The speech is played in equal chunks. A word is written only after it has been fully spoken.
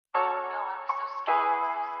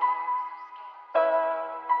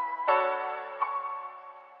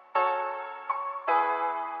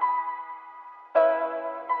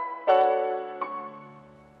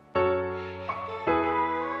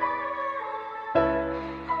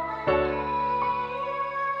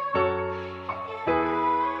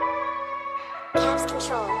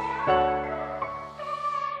control.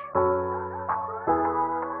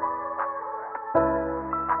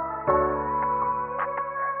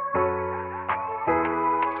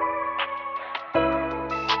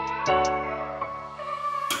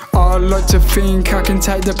 I like to think I can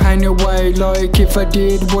take the pain away. Like if I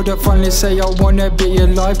did, would I finally say I wanna be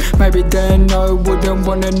alive? Maybe then I wouldn't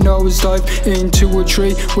wanna nosedive into a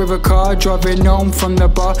tree with a car driving home from the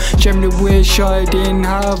bar. Generally wish I didn't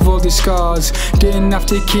have all these scars, didn't have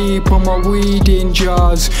to keep all my weed in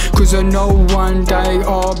jars. Cause I know one day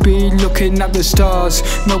I'll be looking at the stars,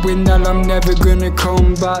 knowing that I'm never gonna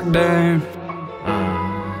come back down.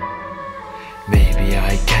 Maybe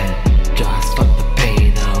I can just fuck the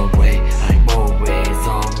pain away. I'm always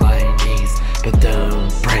on my knees, but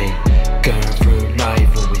don't pray. Go through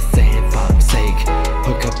life always saying fuck's sake.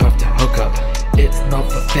 Hook up after hook up, it's not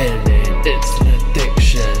fulfilling, it's an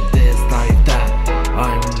addiction. This life that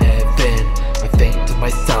I'm living, I think to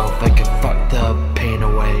myself I can fuck the pain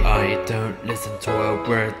away. I don't listen to a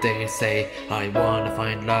word they say. I wanna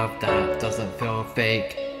find love that doesn't feel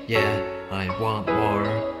fake. Yeah, I want more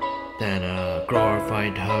than a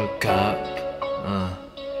glorified hookup.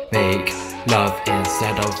 Make love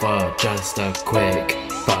instead of just a quick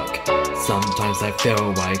fuck. Sometimes I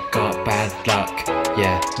feel I got bad luck.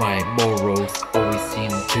 Yeah, my morals always seem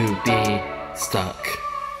to be stuck.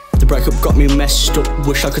 The breakup got me messed up,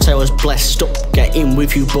 wish I could say I was blessed up. Getting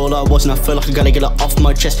with you, but I wasn't. I feel like I gotta get it off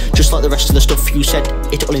my chest. Just like the rest of the stuff you said,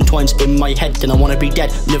 it all entwines in my head. Then I wanna be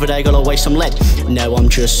dead, another day gotta waste some lead. Now I'm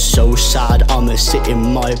just so sad, I'ma sit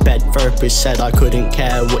in my bed. Therapist said I couldn't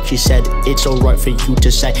care what she said. It's alright for you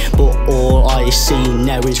to say, but all I see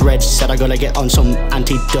now is red. Said I gotta get on some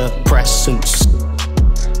antidepressants.